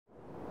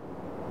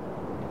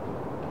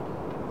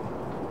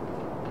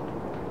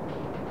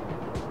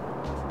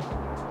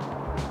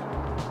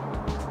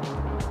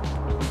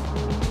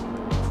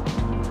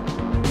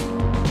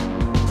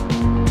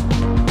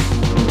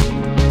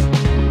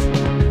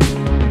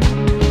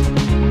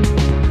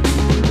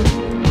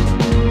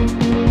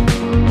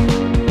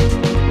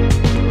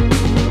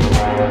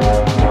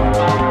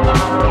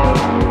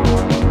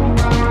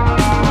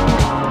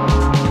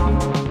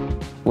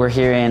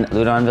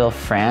Loudonville,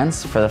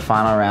 France for the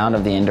final round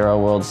of the Enduro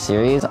World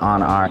Series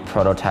on our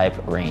prototype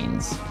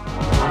reins.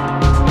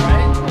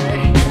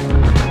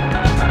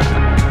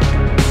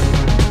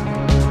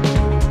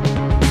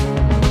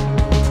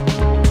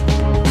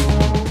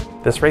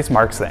 This race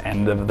marks the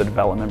end of the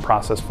development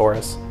process for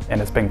us,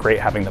 and it's been great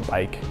having the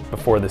bike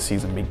before the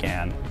season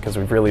began because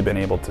we've really been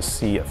able to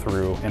see it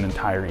through an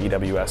entire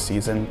EWS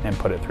season and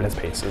put it through its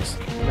paces.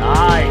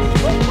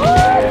 Nice!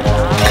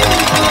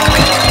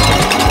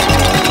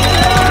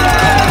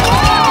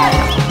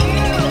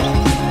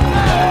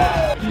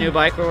 New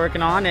bike we're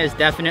working on is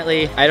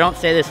definitely, I don't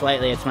say this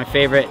lightly, it's my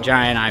favorite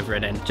giant I've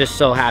ridden. Just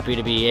so happy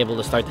to be able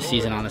to start the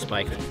season on this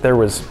bike. There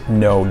was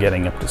no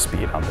getting up to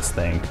speed on this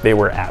thing. They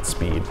were at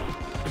speed.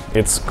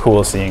 It's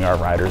cool seeing our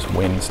riders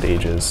win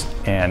stages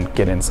and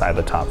get inside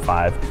the top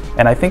 5.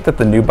 And I think that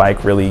the new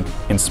bike really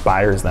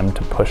inspires them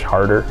to push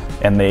harder,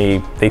 and they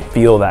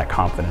feel that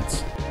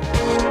confidence.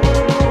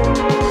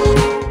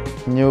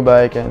 New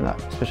bike, and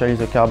especially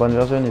the carbon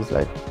version, is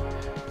like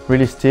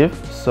really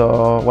stiff.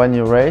 So when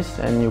you race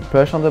and you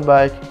push on the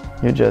bike,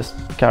 you just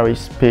carry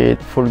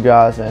speed, full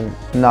gas, and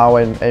now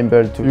I'm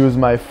able to use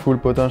my full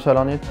potential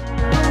on it.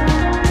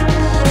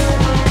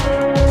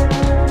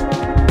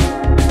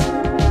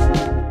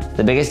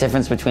 The biggest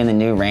difference between the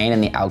new rein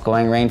and the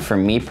outgoing rein for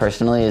me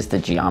personally is the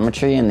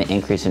geometry and the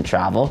increase in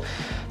travel.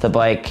 The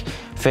bike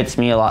fits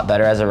me a lot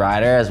better as a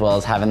rider, as well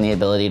as having the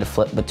ability to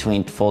flip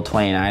between full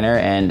 29er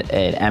and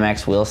an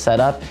MX wheel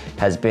setup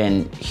has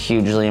been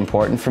hugely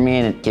important for me,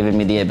 and it's given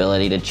me the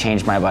ability to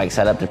change my bike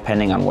setup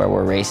depending on where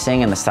we're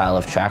racing and the style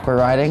of track we're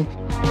riding.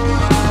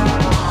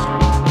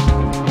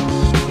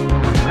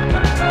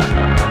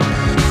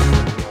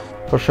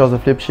 For sure, the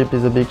flip chip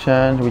is a big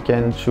change. We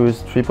can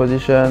choose 3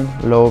 positions: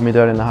 low,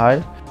 middle, and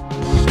high.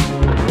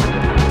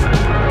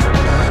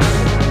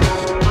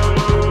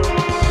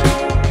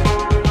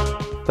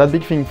 That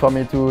big thing for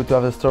me to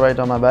have a storage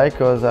on my bike,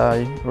 because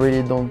I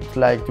really don't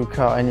like to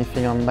carry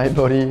anything on my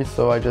body,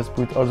 so I just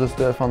put all the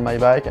stuff on my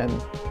bike and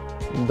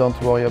don't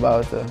worry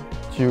about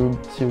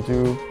tube,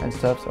 CO2 and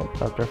stuff, so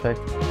that's perfect.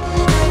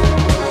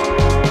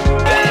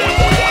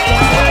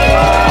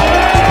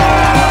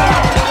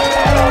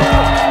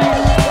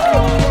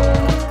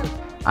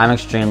 I'm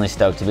extremely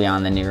stoked to be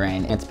on the new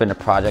rein. It's been a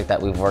project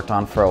that we've worked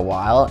on for a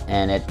while,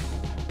 and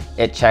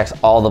it checks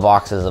all the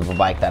boxes of a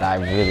bike that I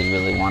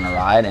really want to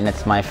ride, and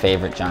it's my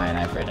favorite giant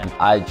I've ridden.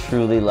 I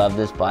truly love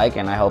this bike,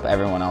 and I hope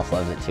everyone else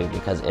loves it too,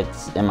 because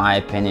it's, in my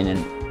opinion,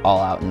 an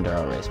all-out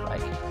enduro race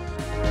bike.